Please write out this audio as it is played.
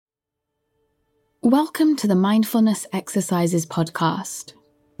Welcome to the Mindfulness Exercises podcast.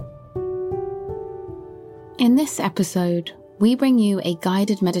 In this episode, we bring you a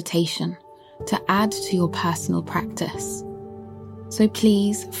guided meditation to add to your personal practice. So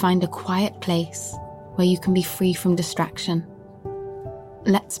please find a quiet place where you can be free from distraction.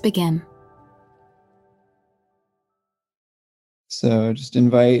 Let's begin. So just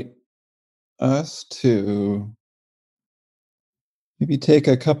invite us to maybe take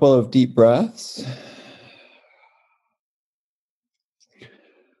a couple of deep breaths.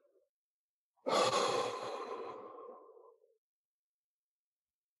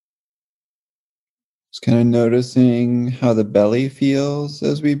 Just kind of noticing how the belly feels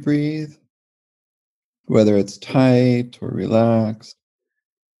as we breathe, whether it's tight or relaxed.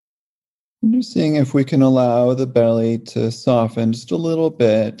 And just seeing if we can allow the belly to soften just a little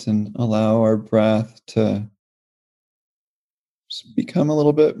bit and allow our breath to just become a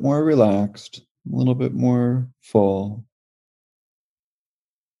little bit more relaxed, a little bit more full.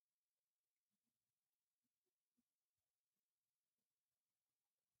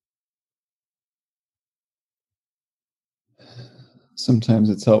 Sometimes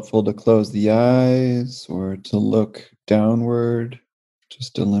it's helpful to close the eyes or to look downward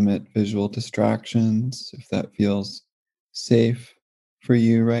just to limit visual distractions if that feels safe for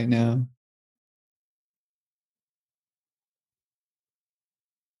you right now.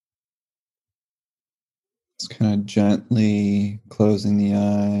 Just kind of gently closing the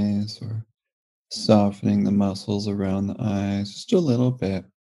eyes or softening the muscles around the eyes just a little bit.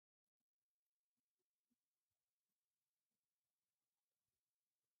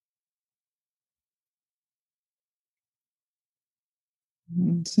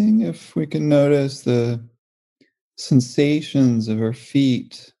 And seeing if we can notice the sensations of our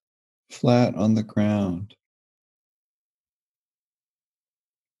feet flat on the ground.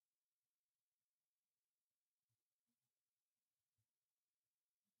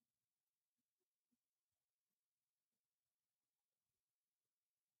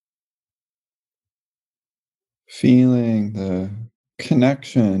 Feeling the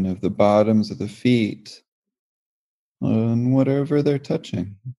connection of the bottoms of the feet on whatever they're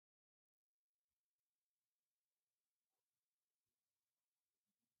touching.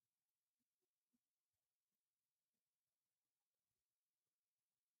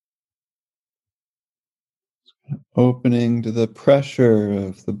 Opening to the pressure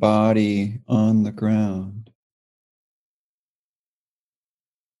of the body on the ground.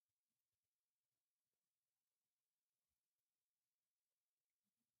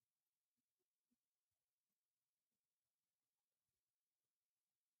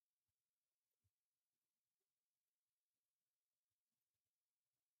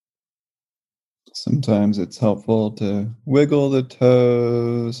 Sometimes it's helpful to wiggle the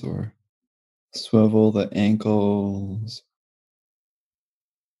toes or swivel the ankles,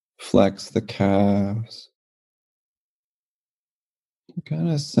 flex the calves. Kind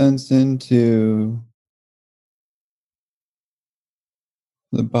of sense into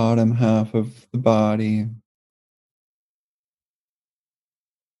the bottom half of the body.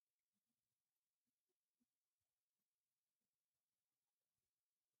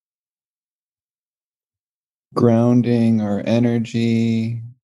 Grounding our energy.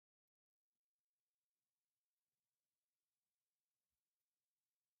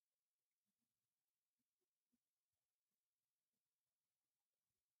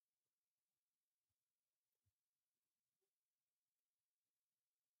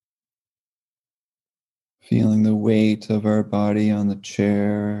 Feeling the weight of our body on the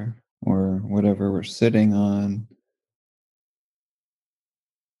chair or whatever we're sitting on.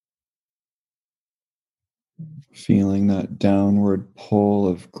 Feeling that downward pull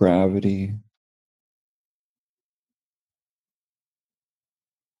of gravity.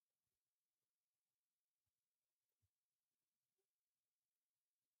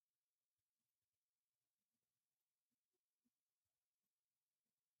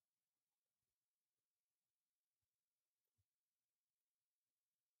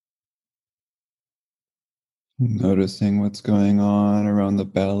 Noticing what's going on around the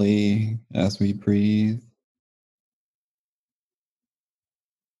belly as we breathe.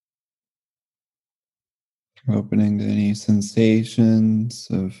 Opening to any sensations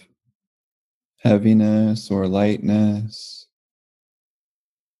of heaviness or lightness,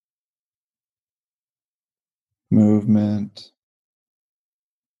 movement,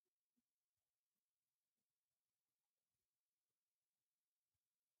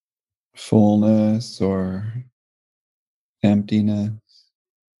 fullness or emptiness.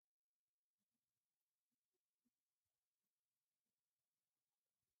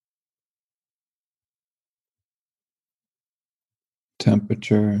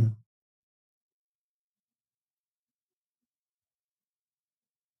 temperature.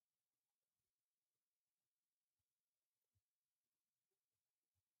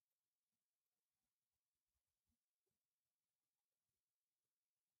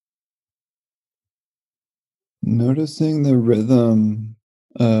 Noticing the rhythm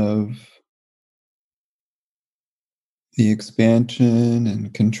of the expansion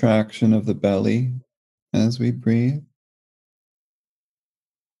and contraction of the belly as we breathe.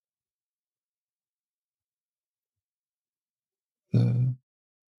 The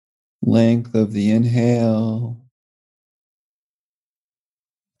length of the inhale,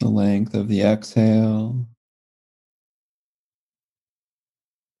 the length of the exhale,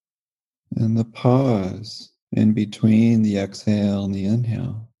 and the pause in between the exhale and the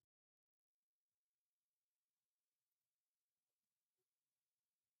inhale.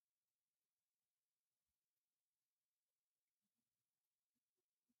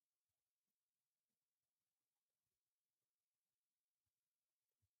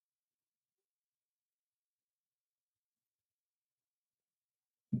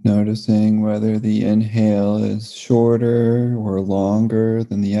 Noticing whether the inhale is shorter or longer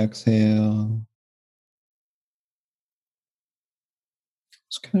than the exhale.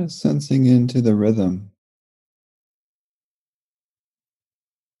 Just kind of sensing into the rhythm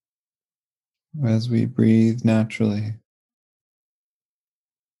as we breathe naturally.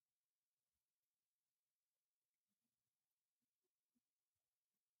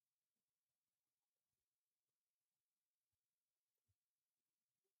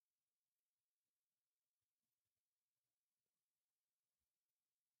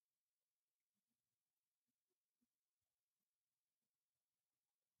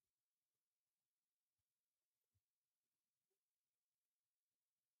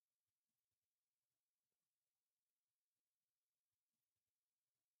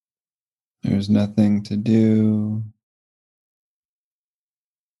 There's nothing to do.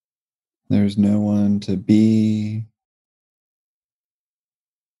 There's no one to be.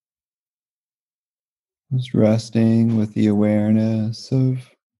 Just resting with the awareness of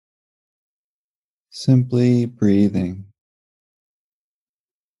simply breathing,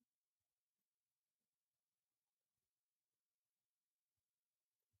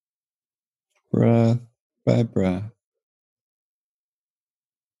 breath by breath.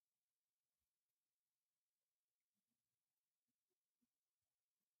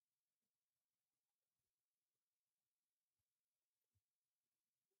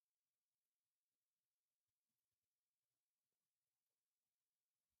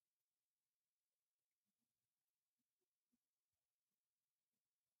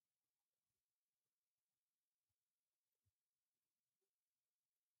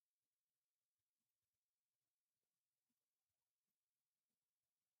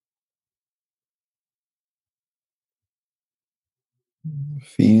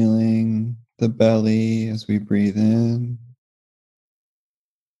 Feeling the belly as we breathe in,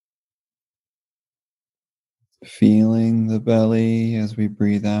 feeling the belly as we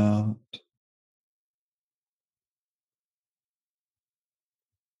breathe out,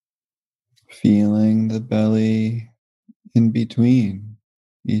 feeling the belly in between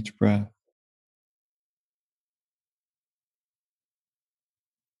each breath.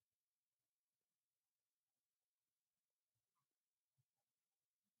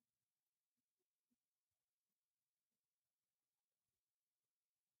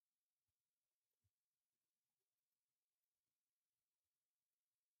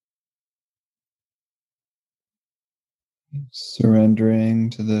 Surrendering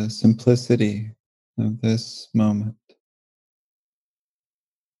to the simplicity of this moment.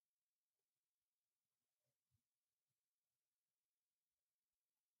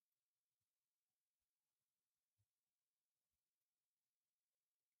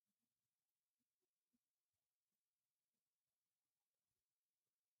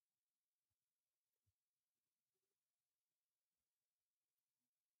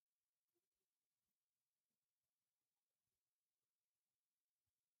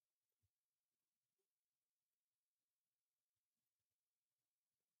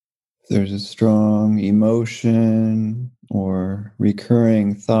 If there's a strong emotion or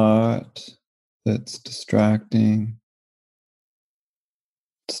recurring thought that's distracting,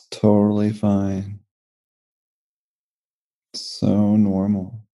 it's totally fine. It's so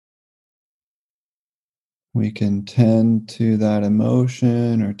normal. We can tend to that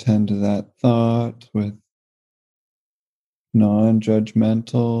emotion or tend to that thought with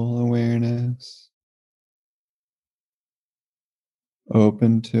non-judgmental awareness,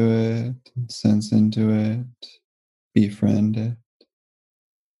 open to it, sense into it, befriend it.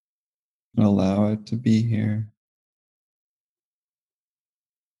 Allow it to be here.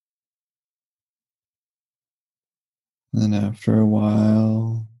 And then after a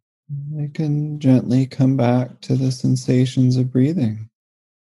while, I can gently come back to the sensations of breathing.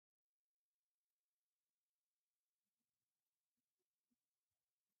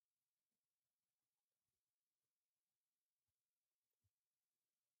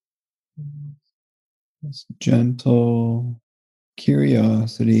 This gentle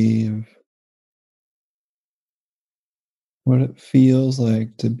curiosity of what it feels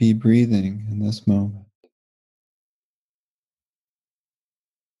like to be breathing in this moment.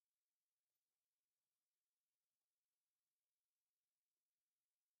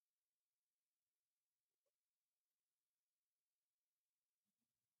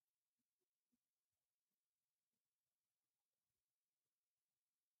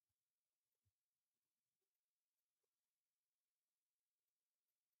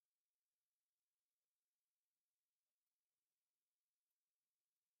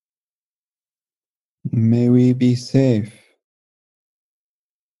 May we be safe.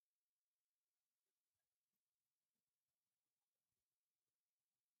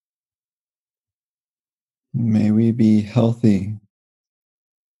 May we be healthy.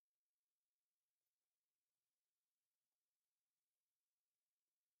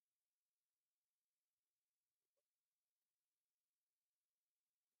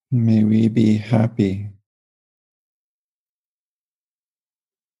 May we be happy.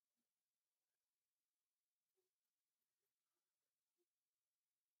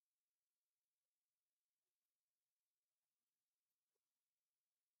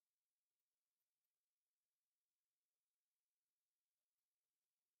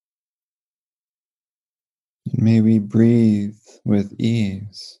 May we breathe with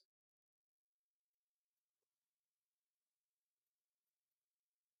ease.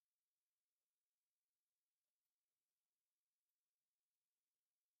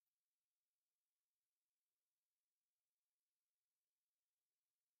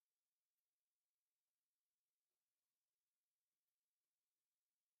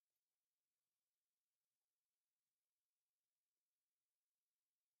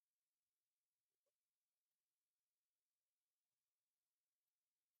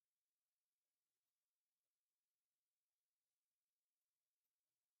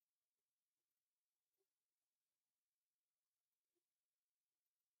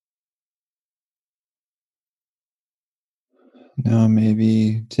 Now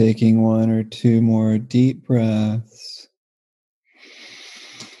maybe taking one or two more deep breaths.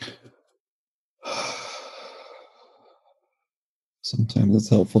 Sometimes it's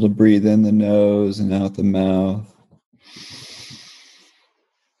helpful to breathe in the nose and out the mouth.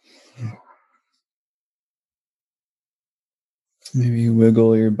 Maybe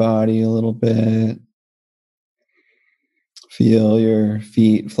wiggle your body a little bit. Feel your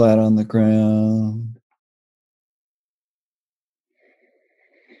feet flat on the ground.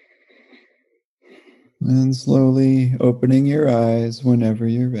 And slowly opening your eyes whenever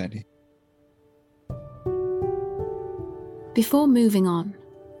you're ready. Before moving on,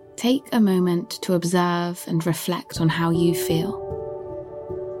 take a moment to observe and reflect on how you feel.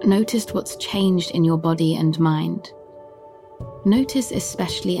 Notice what's changed in your body and mind. Notice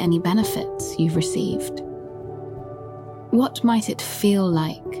especially any benefits you've received. What might it feel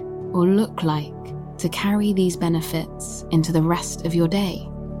like or look like to carry these benefits into the rest of your day?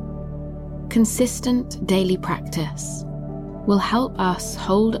 Consistent daily practice will help us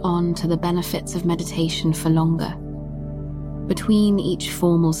hold on to the benefits of meditation for longer, between each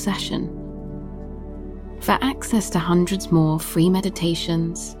formal session. For access to hundreds more free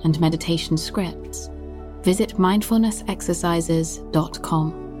meditations and meditation scripts, visit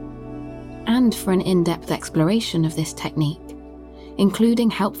mindfulnessexercises.com. And for an in-depth exploration of this technique, including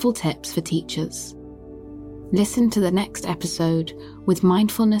helpful tips for teachers, listen to the next episode with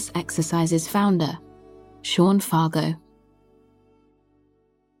Mindfulness Exercises founder, Fargo.